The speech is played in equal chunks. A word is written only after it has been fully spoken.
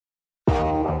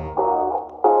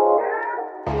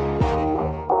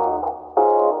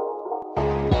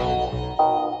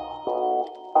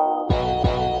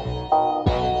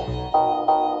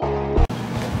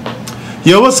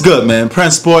Yo, what's good, man?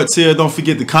 Prince Sports here. Don't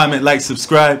forget to comment, like,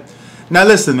 subscribe. Now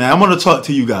listen, man, I want to talk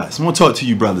to you guys. I want to talk to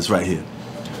you brothers right here.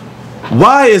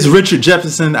 Why is Richard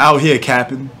Jefferson out here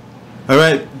capping?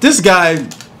 Alright, this guy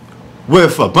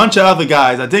with a bunch of other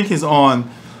guys, I think he's on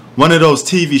one of those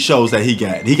TV shows that he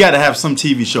got. He got to have some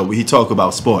TV show where he talk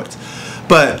about sports.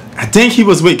 But I think he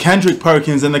was with Kendrick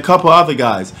Perkins and a couple other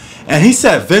guys. And he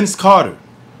said Vince Carter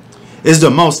is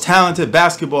the most talented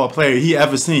basketball player he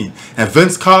ever seen. And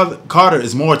Vince Carter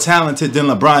is more talented than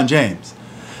LeBron James.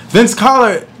 Vince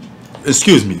Carter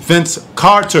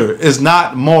is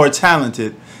not more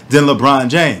talented than LeBron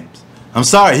James. I'm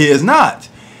sorry, he is not.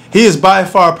 He is by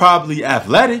far probably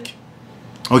athletic.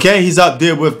 Okay, he's up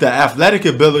there with the athletic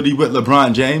ability with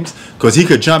LeBron James because he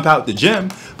could jump out the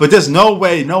gym. But there's no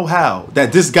way, no how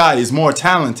that this guy is more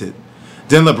talented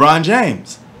than LeBron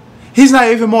James. He's not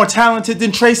even more talented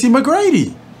than Tracy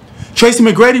McGrady. Tracy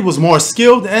McGrady was more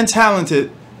skilled and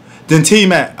talented than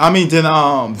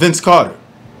Vince Carter.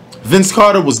 Vince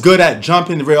Carter was good at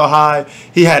jumping real high.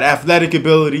 He had athletic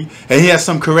ability and he had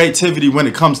some creativity when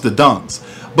it comes to dunks.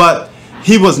 But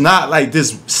he was not like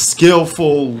this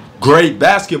skillful, great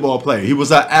basketball player. He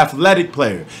was an athletic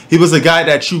player. He was a guy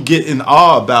that you get in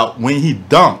awe about when he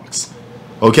dunks.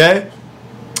 Okay?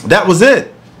 That was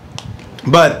it.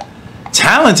 But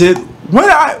talented?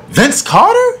 Vince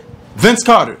Carter? Vince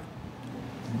Carter.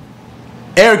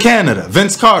 Air Canada.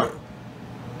 Vince Carter.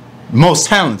 Most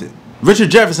talented.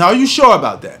 Richard Jefferson, are you sure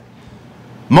about that?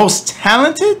 Most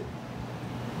talented?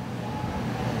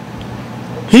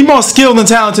 He more skilled and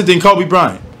talented than Kobe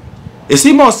Bryant. Is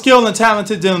he more skilled and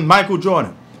talented than Michael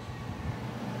Jordan?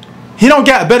 He don't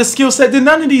got a better skill set than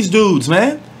none of these dudes,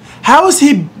 man. How is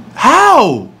he?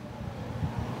 How?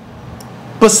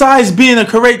 Besides being a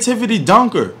creativity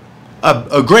dunker,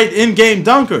 a great in-game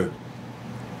dunker,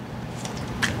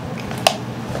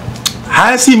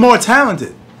 how is he more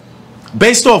talented?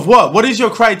 Based off what? What is your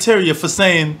criteria for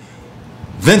saying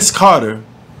Vince Carter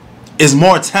is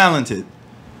more talented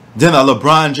than a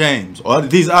LeBron James or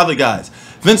these other guys?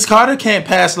 Vince Carter can't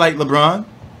pass like LeBron,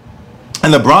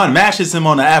 and LeBron matches him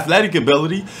on the athletic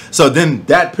ability, so then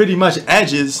that pretty much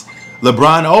edges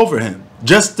LeBron over him.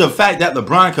 Just the fact that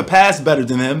LeBron could pass better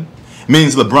than him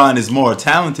means LeBron is more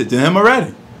talented than him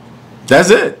already. That's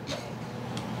it.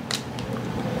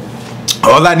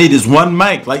 All I need is one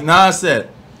mic, like Nas said.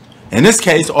 In this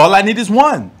case, all I need is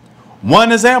one.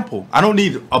 One example. I don't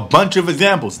need a bunch of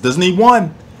examples. Doesn't need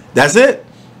one. That's it.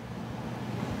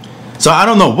 So I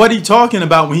don't know what he's talking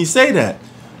about when he say that.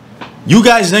 You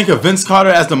guys think of Vince Carter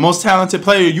as the most talented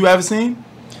player you ever seen?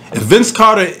 If Vince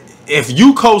Carter, if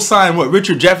you co-sign what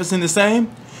Richard Jefferson is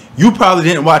saying, you probably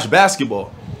didn't watch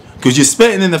basketball. Because you're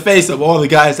spitting in the face of all the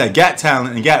guys that got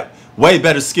talent and got way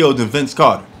better skill than Vince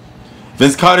Carter.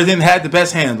 Vince Carter didn't have the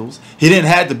best handles. He didn't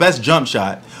have the best jump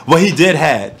shot. What he did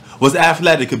have was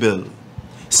athletic ability.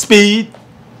 Speed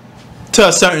to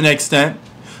a certain extent.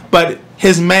 But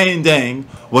his main thing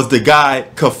was the guy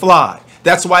could fly.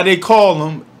 That's why they call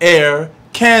him Air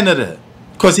Canada.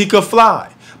 Because he could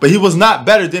fly. But he was not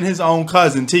better than his own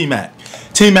cousin T-Mac.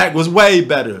 T-Mac was way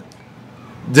better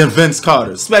than Vince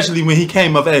Carter. Especially when he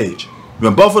came of age.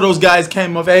 When both of those guys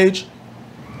came of age,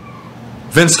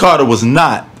 Vince Carter was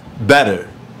not better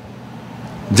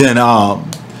than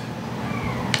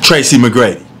Tracy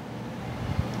McGrady.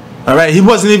 Alright, he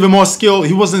wasn't even more skilled.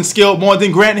 He wasn't skilled more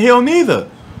than Grant Hill neither.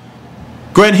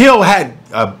 Grant Hill had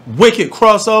a wicked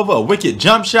crossover, a wicked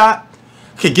jump shot,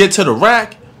 could get to the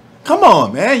rack. Come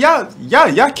on, man.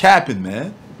 Y'all capping,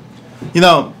 man. You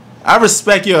know, I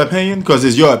respect your opinion because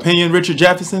it's your opinion, Richard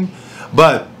Jefferson,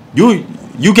 but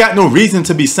you got no reason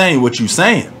to be saying what you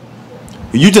saying.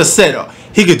 You just said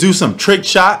he could do some trick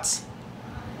shots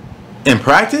in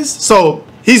practice. So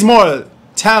he's more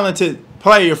talented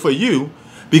player for you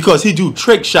because he do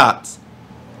trick shots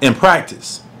in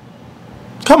practice.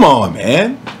 Come on,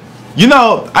 man. You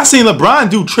know, I seen LeBron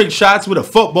do trick shots with a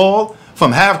football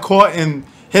from half court and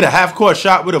hit a half court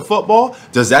shot with a football.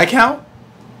 Does that count?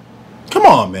 Come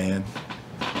on, man.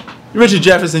 Richard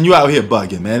Jefferson, you out here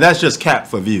bugging, man. That's just cap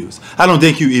for views. I don't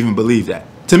think you even believe that.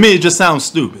 To me, it just sounds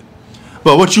stupid.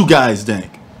 But what you guys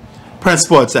think? Prince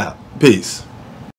Sports out. Peace.